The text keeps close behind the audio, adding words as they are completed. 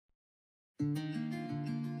I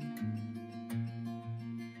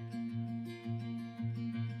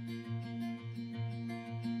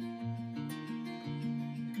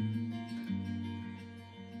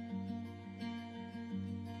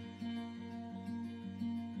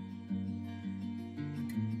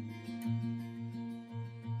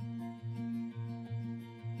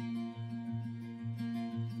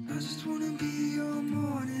just wanna be your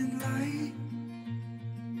morning light,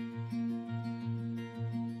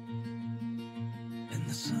 and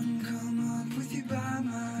the sun come up with you by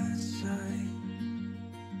my side.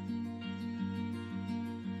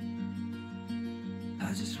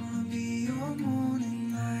 I just wanna be your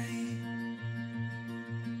morning light.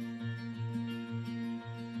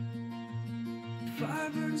 Fire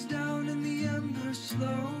burns down and the embers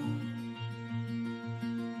slow,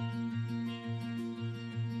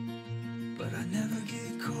 but I never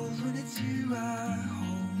get cold when it's you I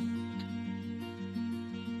hold.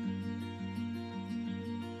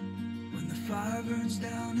 When the fire burns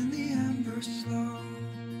down and the embers slow,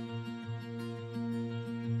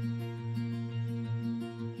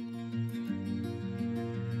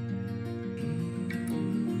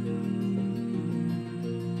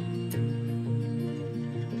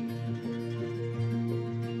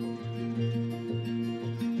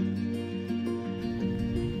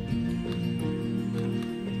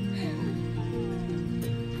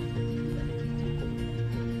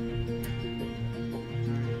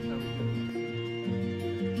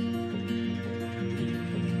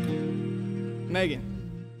 Megan.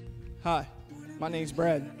 Hi, my name's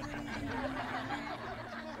Brad.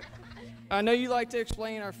 I know you like to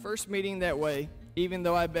explain our first meeting that way, even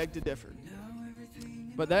though I beg to differ.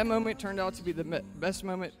 But that moment turned out to be the best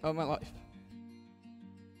moment of my life.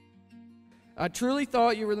 I truly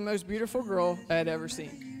thought you were the most beautiful girl I had ever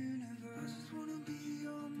seen.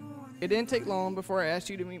 It didn't take long before I asked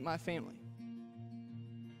you to meet my family.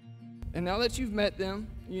 And now that you've met them,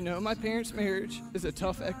 you know my parents' marriage is a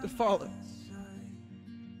tough act to follow.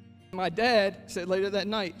 My dad said later that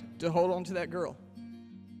night to hold on to that girl.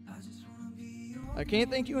 I can't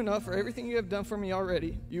thank you enough for everything you have done for me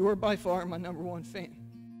already. You are by far my #1 fan.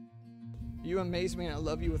 You amaze me and I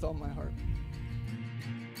love you with all my heart.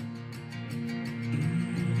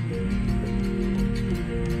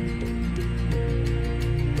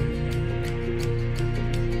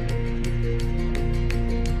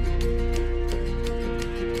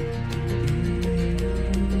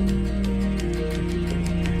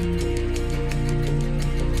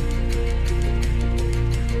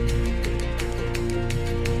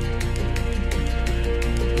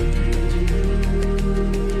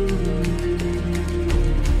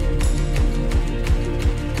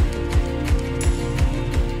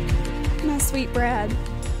 Sweet Brad,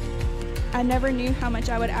 I never knew how much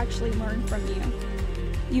I would actually learn from you.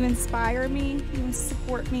 You inspire me, you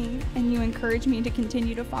support me, and you encourage me to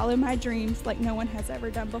continue to follow my dreams like no one has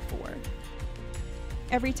ever done before.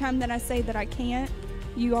 Every time that I say that I can't,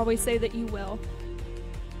 you always say that you will.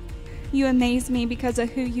 You amaze me because of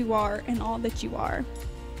who you are and all that you are.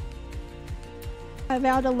 I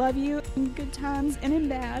vow to love you in good times and in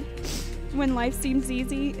bad, when life seems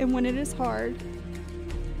easy and when it is hard.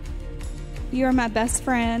 You are my best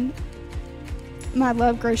friend. My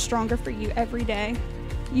love grows stronger for you every day.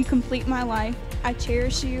 You complete my life. I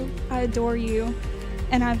cherish you, I adore you,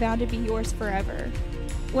 and I vow to be yours forever.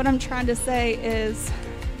 What I'm trying to say is,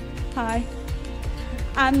 hi,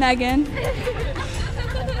 I'm Megan.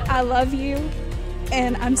 I love you,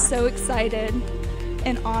 and I'm so excited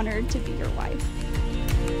and honored to be your wife.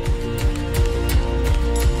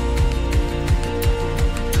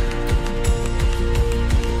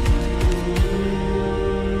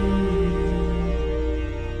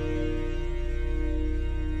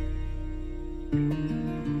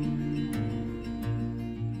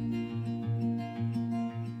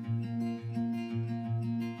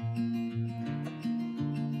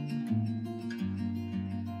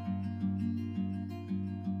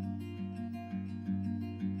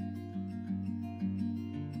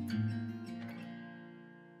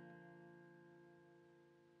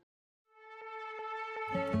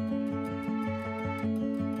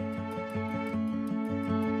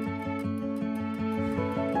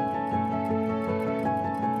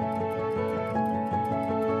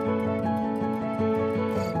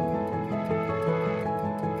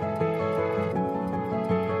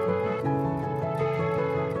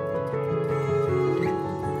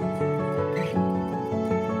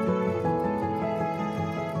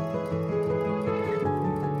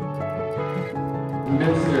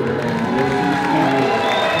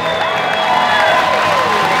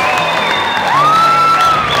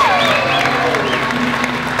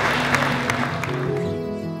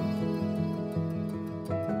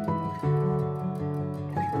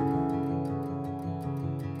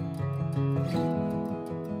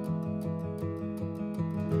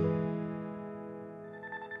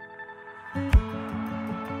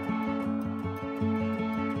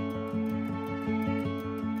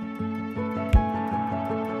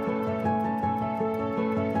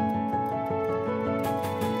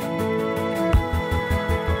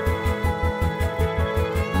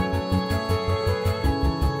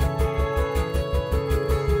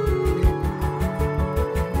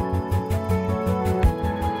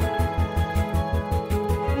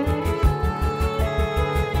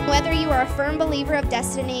 firm believer of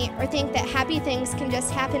destiny or think that happy things can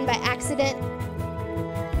just happen by accident,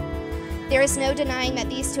 there is no denying that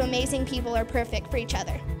these two amazing people are perfect for each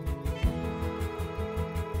other.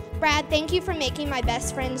 Brad, thank you for making my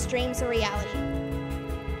best friend's dreams a reality.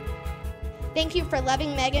 Thank you for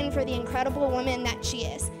loving Megan for the incredible woman that she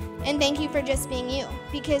is. And thank you for just being you,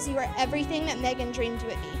 because you are everything that Megan dreamed you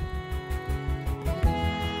would be.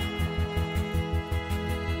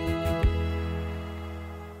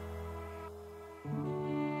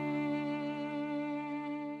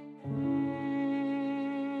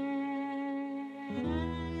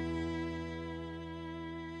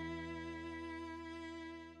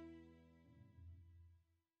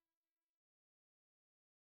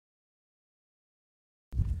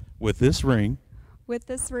 With this ring,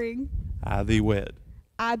 I thee wed.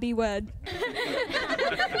 I be wed.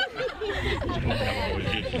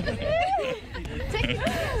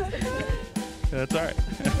 That's all right.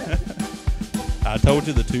 I told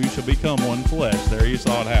you the two shall become one flesh. There you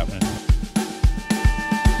saw it happening.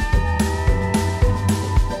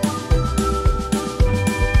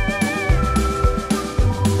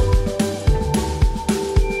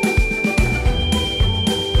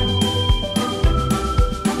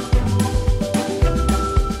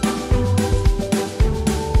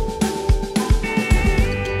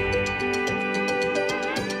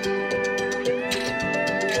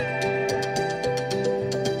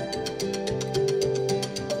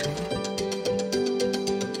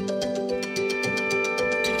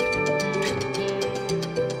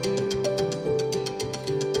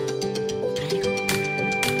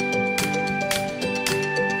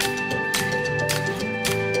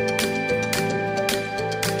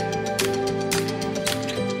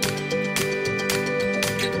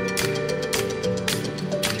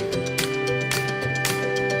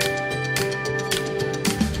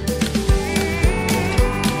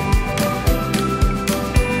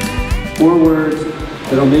 Four words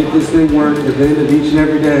that'll make this thing work at the end of each and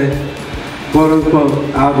every day. Quote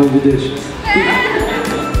unquote, I'll do the dishes.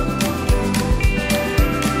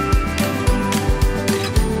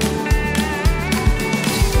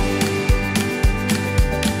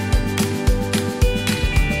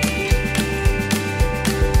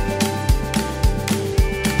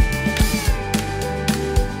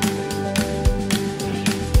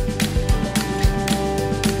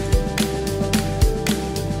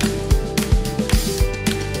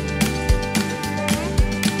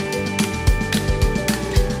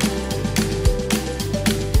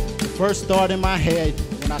 First thought in my head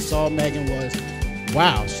when I saw Megan was,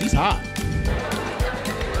 wow, she's hot.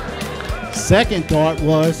 Second thought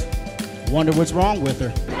was, wonder what's wrong with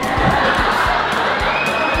her.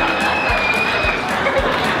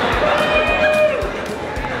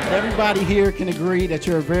 Everybody here can agree that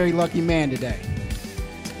you're a very lucky man today.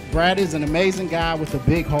 Brad is an amazing guy with a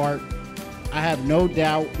big heart. I have no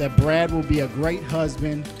doubt that Brad will be a great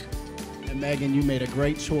husband. And Megan, you made a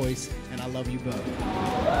great choice, and I love you both.